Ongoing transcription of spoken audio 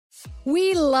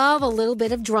We love a little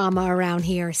bit of drama around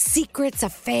here. Secrets,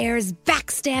 affairs,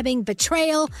 backstabbing,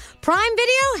 betrayal. Prime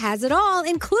Video has it all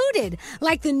included.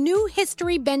 Like the new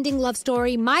history-bending love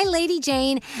story, My Lady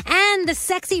Jane, and the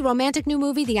sexy romantic new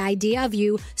movie, The Idea of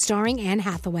You, starring Anne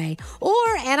Hathaway. Or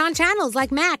add-on channels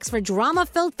like Max for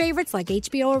drama-filled favorites like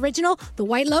HBO original, The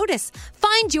White Lotus.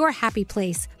 Find your happy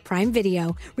place. Prime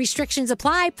Video. Restrictions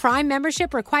apply. Prime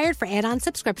membership required for add-on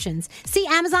subscriptions. See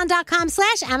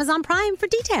Amazon.com/Amazon Prime for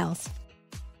details.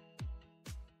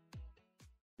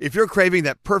 If you're craving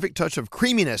that perfect touch of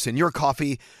creaminess in your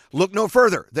coffee, look no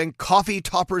further than Coffee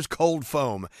Topper's Cold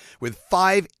Foam with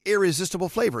 5 irresistible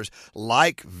flavors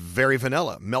like very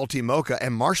vanilla, melty mocha,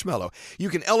 and marshmallow. You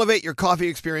can elevate your coffee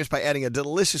experience by adding a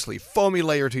deliciously foamy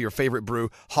layer to your favorite brew,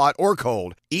 hot or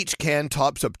cold. Each can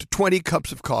tops up to 20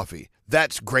 cups of coffee.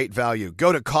 That's great value.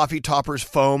 Go to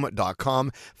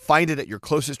coffeetoppersfoam.com, find it at your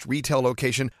closest retail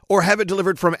location, or have it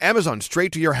delivered from Amazon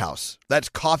straight to your house. That's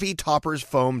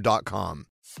coffeetoppersfoam.com.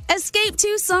 Escape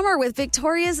to summer with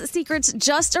Victoria's Secret's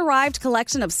just arrived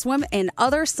collection of swim and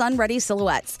other sun-ready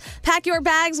silhouettes. Pack your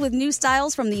bags with new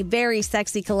styles from the Very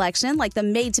Sexy collection, like the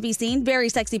made-to-be-seen Very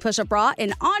Sexy push-up bra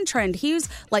in on-trend hues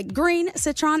like green,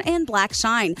 citron, and black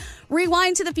shine.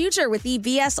 Rewind to the future with the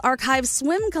VS Archive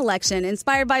swim collection,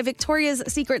 inspired by Victoria's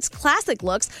Secret's classic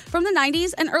looks from the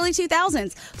 90s and early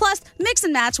 2000s. Plus, mix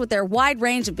and match with their wide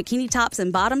range of bikini tops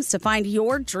and bottoms to find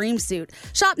your dream suit.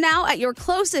 Shop now at your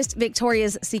closest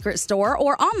Victoria's Secret store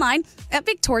or online at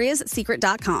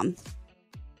victoriassecret.com.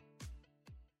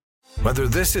 Whether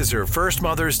this is her first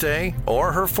Mother's Day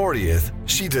or her 40th,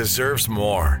 she deserves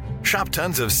more. Shop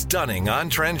tons of stunning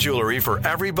on-trend jewelry for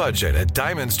every budget at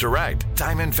Diamonds Direct.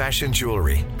 Diamond fashion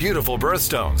jewelry, beautiful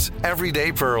birthstones,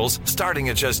 everyday pearls starting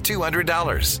at just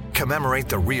 $200. Commemorate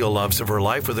the real loves of her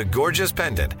life with a gorgeous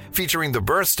pendant featuring the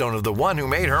birthstone of the one who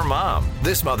made her mom.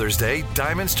 This Mother's Day,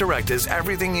 Diamonds Direct is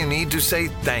everything you need to say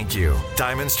thank you.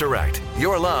 Diamonds Direct.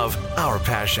 Your love, our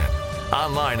passion.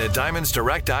 Online at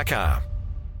diamondsdirect.com.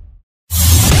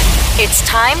 It's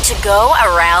time to go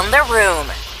around the room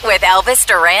with Elvis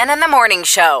Duran and the Morning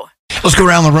Show. Let's go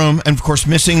around the room. And, of course,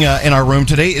 missing in our room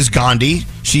today is Gandhi.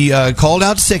 She called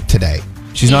out sick today.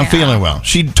 She's not feeling well.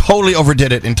 She totally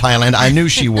overdid it in Thailand. I knew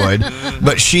she would.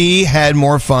 But she had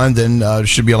more fun than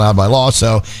should be allowed by law,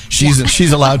 so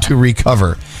she's allowed to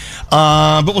recover.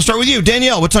 But we'll start with you.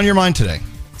 Danielle, what's on your mind today?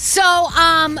 So,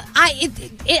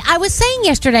 I was saying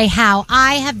yesterday how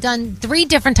I have done 3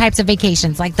 different types of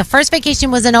vacations. Like the first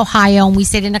vacation was in Ohio, and we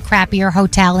stayed in a crappier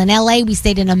hotel. In LA, we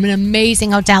stayed in an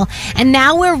amazing hotel. And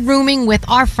now we're rooming with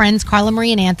our friends, Carla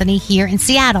Marie and Anthony, here in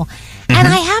Seattle. And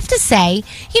I have to say,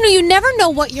 you never know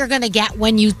what you're going to get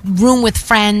when you room with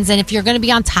friends, and if you're going to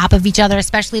be on top of each other,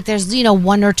 especially if there's,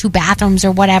 1 or 2 bathrooms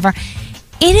or whatever.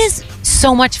 It is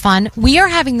so much fun. We are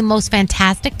having the most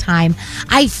fantastic time.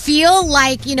 I feel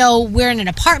like, we're in an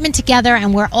apartment together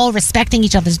and we're all respecting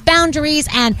each other's boundaries.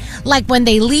 And like when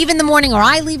they leave in the morning or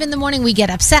I leave in the morning, we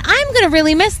get upset. I'm going to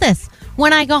really miss this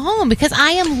when I go home because I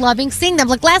am loving seeing them.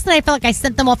 Like last night, I felt like I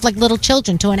sent them off like little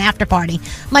children to an after party.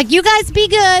 I'm like, you guys be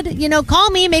good. Call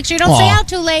me. Make sure you don't stay out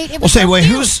too late. Wait,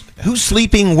 who's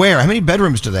sleeping where? How many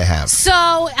bedrooms do they have? So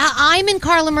I'm in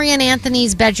Carla Marie and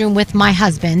Anthony's bedroom with my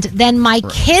husband. Then my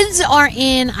kids are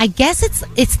in, I guess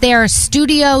it's their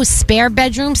studio spare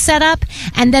bedroom setup.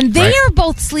 And then they are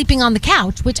both sleeping on the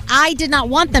couch, which I did not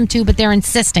want them to, but they're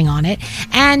insisting on it.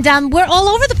 And we're all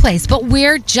over the place, but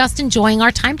we're just enjoying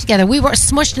our time together. We were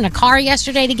smushed in a car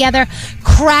yesterday together,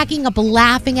 cracking up,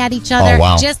 laughing at each other,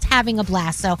 just having a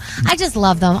blast. So I just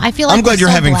love them. I feel like I'm glad you're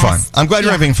having blessed. fun. I'm glad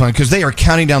you're having fun because they are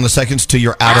counting down the seconds till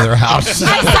you're out of their house. I said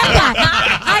that.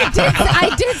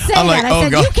 I did say that. I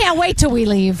said, God. You can't wait till we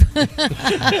leave.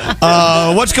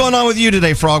 What's going on with you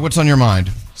today, Frog? What's on your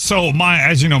mind? So,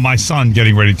 as you know, my son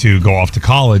getting ready to go off to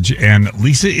college, and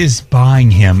Lisa is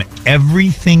buying him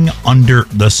everything under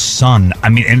the sun. I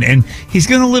mean, and he's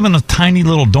going to live in a tiny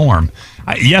little dorm.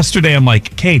 Yesterday, I'm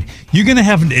like, Kate, you're going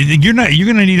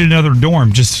to need another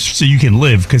dorm just so you can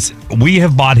live because we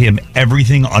have bought him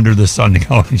everything under the sun to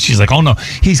go. And she's like, oh no,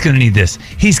 he's going to need this,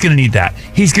 he's going to need that,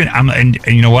 and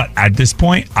you know what? At this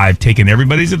point, I've taken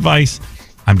everybody's advice.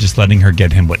 I'm just letting her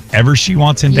get him whatever she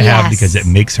wants him to have because it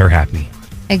makes her happy.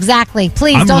 Exactly.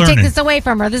 Please don't take this away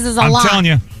from her. This is a lot. I'm telling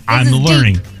you, I'm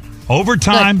learning. Deep. Over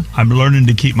time, Good. I'm learning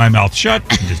to keep my mouth shut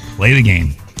and just play the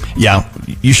game. Yeah,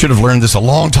 you should have learned this a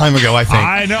long time ago, I think.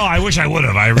 I know. I wish I would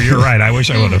have. You're right. I wish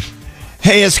I would have.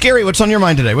 Hey, Skeery, what's on your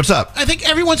mind today? What's up? I think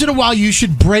every once in a while you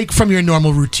should break from your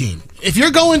normal routine. If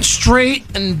you're going straight,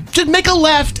 and just make a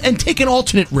left and take an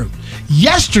alternate route.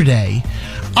 Yesterday,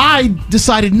 I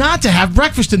decided not to have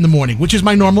breakfast in the morning, which is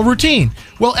my normal routine.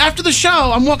 Well, after the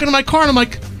show, I'm walking to my car and I'm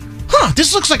like,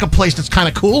 this looks like a place that's kind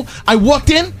of cool. I walked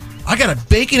in, I got a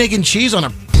bacon, egg, and cheese on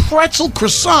a pretzel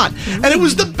croissant, and it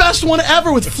was the best one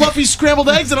ever with fluffy scrambled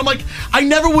eggs. And I'm like, I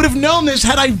never would have known this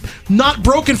had I not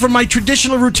broken from my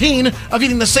traditional routine of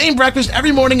eating the same breakfast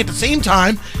every morning at the same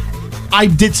time. I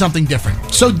did something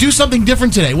different. So do something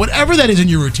different today, whatever that is in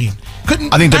your routine.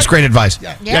 I think that's great advice.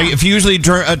 Yeah. If you usually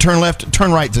turn left,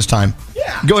 turn right this time.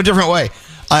 Yeah. Go a different way.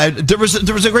 There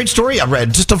was a great story I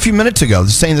read just a few minutes ago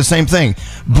saying the same thing.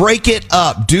 Break it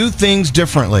up. Do things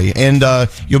differently, and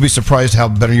you'll be surprised how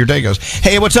better your day goes.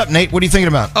 Hey, what's up, Nate? What are you thinking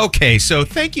about? Okay, so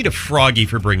thank you to Froggy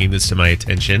for bringing this to my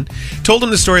attention. Told him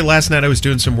the story last night. I was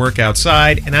doing some work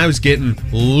outside, and I was getting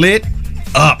lit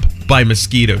up by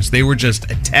mosquitoes. They were just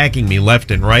attacking me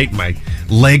left and right. My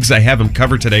legs, I have them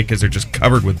covered today because they're just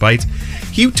covered with bites.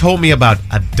 He told me about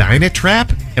a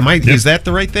Dynatrap. Is that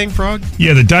the right thing, Frog?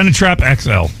 Yeah, the Dynatrap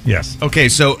XL. Yes. Okay,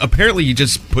 so apparently you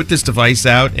just put this device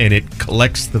out and it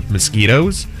collects the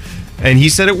mosquitoes. And he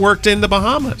said it worked in the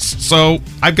Bahamas. So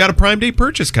I've got a Prime Day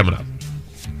purchase coming up.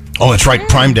 Oh, that's right,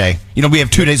 Prime Day. You know, we have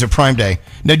 2 days of Prime Day.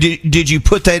 Now, did you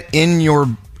put that in your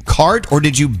cart or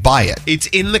did you buy it? It's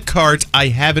in the cart. I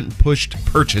haven't pushed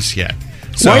purchase yet.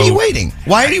 So, why are you waiting?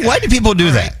 Why do people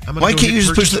do that? Why can't you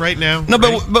just push it right now? No,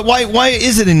 but why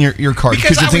is it in your cart?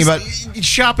 Because you're I was about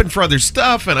shopping for other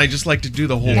stuff, and I just like to do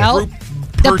the whole Nope. group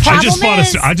The purchase. problem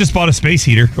I just bought a space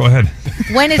heater. Go ahead.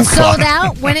 When it's sold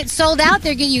out,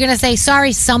 you're going to say,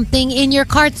 sorry, something in your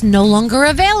cart's no longer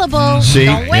available. See,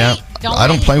 Don't wait. yeah. I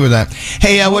don't play with that.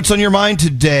 Hey, what's on your mind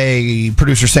today,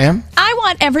 producer Sam? I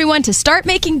want everyone to start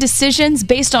making decisions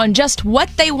based on just what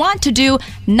they want to do,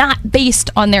 not based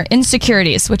on their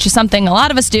insecurities, which is something a lot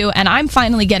of us do, and I'm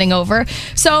finally getting over.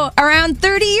 So around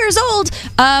 30 years old,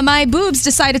 my boobs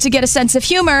decided to get a sense of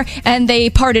humor, and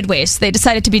they parted ways. They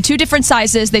decided to be 2 different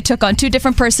sizes. They took on 2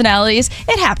 different personalities.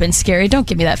 It happens, Skeery. Don't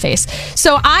give me that face.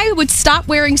 So I would stop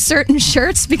wearing certain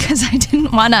shirts because I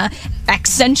didn't want to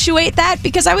accentuate that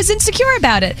because I was insecure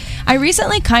about it. I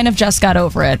recently kind of just got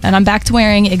over it, and I'm back to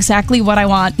wearing exactly what I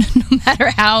want, no matter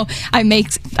how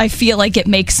I feel like it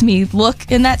makes me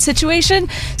look in that situation.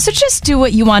 So just do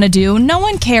what you want to do. No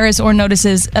one cares or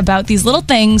notices about these little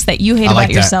things that you hate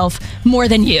about yourself more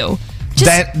than you.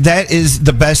 That is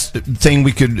the best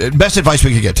advice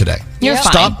we could get today. You're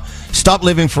fine. Stop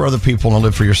living for other people and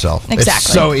live for yourself. Exactly.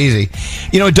 It's so easy.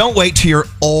 You know, don't wait till you're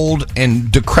old and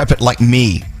decrepit like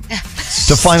me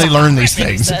to finally learn these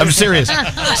things. I'm serious.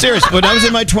 When I was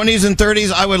in my 20s and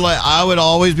 30s, I would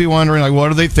always be wondering, like, what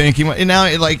are they thinking? And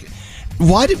now,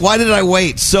 why did I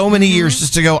wait so many years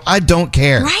just to go, I don't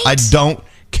care. Right? I don't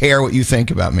care what you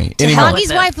think about me anymore.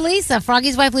 Froggy's wife Lisa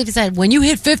said, when you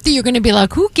hit 50, you're going to be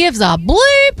like, who gives a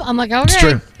bleep? I'm like, okay. It's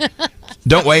true.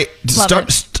 Don't wait.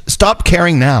 Stop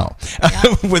caring now.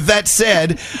 Yeah. With that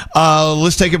said,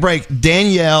 let's take a break.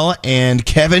 Danielle and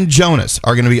Kevin Jonas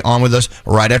are going to be on with us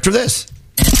right after this.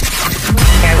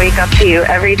 I wake up to you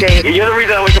every day. You're the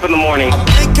reason I wake up in the morning.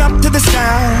 Wake up to the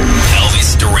sound.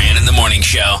 Elvis Duran in the Morning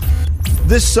Show.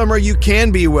 This summer, you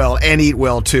can be well and eat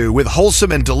well, too, with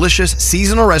wholesome and delicious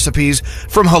seasonal recipes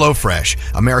from HelloFresh,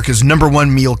 America's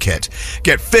 #1 meal kit.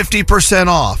 Get 50%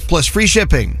 off, plus free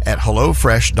shipping at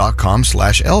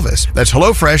HelloFresh.com/Elvis. That's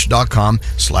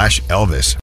HelloFresh.com/Elvis.